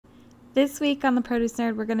This week on the Produce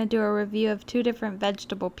Nerd, we're going to do a review of two different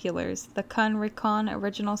vegetable peelers, the Kuhn Rikon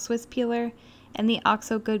Original Swiss Peeler and the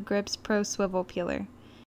OXO Good Grips Pro Swivel Peeler.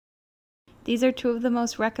 These are two of the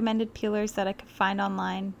most recommended peelers that I could find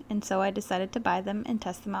online, and so I decided to buy them and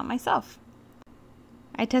test them out myself.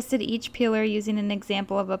 I tested each peeler using an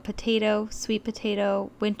example of a potato, sweet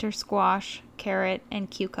potato, winter squash, carrot,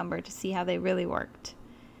 and cucumber to see how they really worked.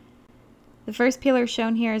 The first peeler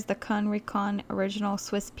shown here is the Kuhn Rikon Original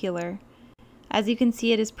Swiss Peeler. As you can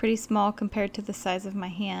see, it is pretty small compared to the size of my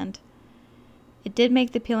hand. It did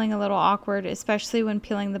make the peeling a little awkward, especially when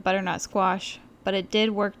peeling the butternut squash, but it did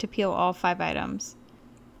work to peel all 5 items.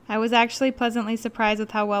 I was actually pleasantly surprised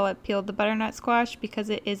with how well it peeled the butternut squash because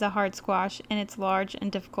it is a hard squash and it's large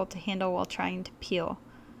and difficult to handle while trying to peel.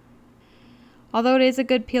 Although it is a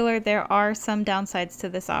good peeler, there are some downsides to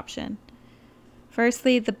this option.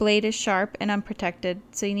 Firstly, the blade is sharp and unprotected,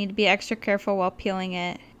 so you need to be extra careful while peeling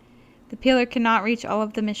it. The peeler cannot reach all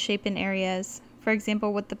of the misshapen areas. For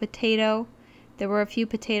example, with the potato, there were a few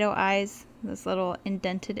potato eyes, those little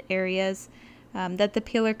indented areas, that the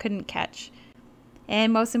peeler couldn't catch.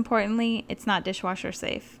 And most importantly, it's not dishwasher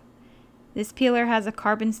safe. This peeler has a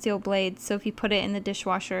carbon steel blade, so if you put it in the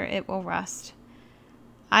dishwasher, it will rust.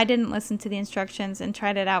 I didn't listen to the instructions and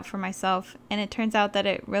tried it out for myself, and it turns out that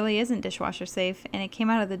it really isn't dishwasher safe, and it came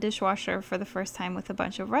out of the dishwasher for the first time with a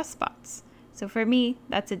bunch of rust spots. So for me,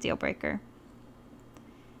 that's a deal breaker.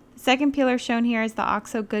 The second peeler shown here is the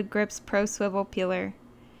OXO Good Grips Pro Swivel Peeler.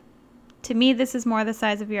 To me, this is more the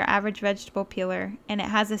size of your average vegetable peeler, and it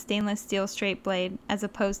has a stainless steel straight blade as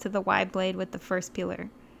opposed to the wide blade with the first peeler.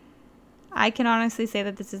 I can honestly say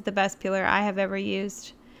that this is the best peeler I have ever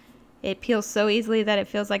used. It peels so easily that it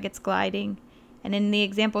feels like it's gliding, and in the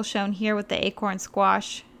example shown here with the acorn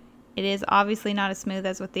squash, it is obviously not as smooth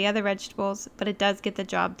as with the other vegetables, but it does get the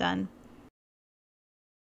job done.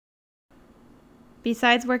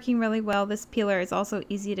 Besides working really well, this peeler is also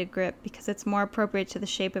easy to grip because it's more appropriate to the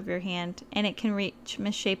shape of your hand, and it can reach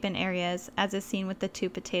misshapen areas, as is seen with the 2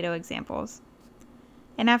 potato examples.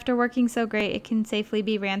 And after working so great, it can safely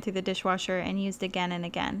be ran through the dishwasher and used again and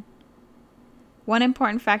again. One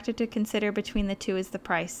important factor to consider between the two is the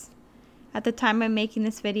price. At the time of making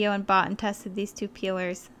this video and bought and tested these 2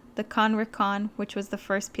 peelers, the Kuhn Rikon, which was the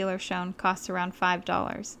first peeler shown, costs around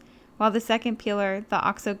 $5, while the second peeler, the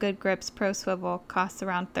OXO Good Grips Pro Swivel, costs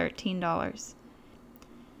around $13.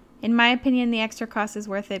 In my opinion, the extra cost is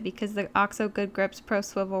worth it because the OXO Good Grips Pro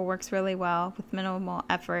Swivel works really well with minimal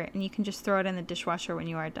effort, and you can just throw it in the dishwasher when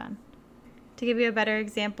you are done. To give you a better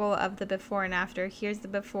example of the before and after, here's the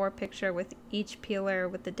before picture with each peeler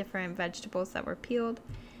with the different vegetables that were peeled,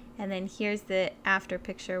 and then here's the after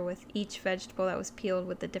picture with each vegetable that was peeled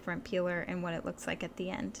with the different peeler and what it looks like at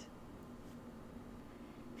the end.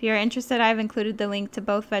 If you're interested, I've included the link to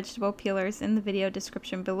both vegetable peelers in the video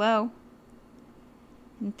description below.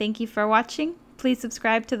 And thank you for watching. Please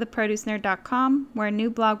subscribe to theproducenerd.com, where a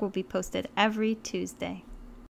new blog will be posted every Tuesday.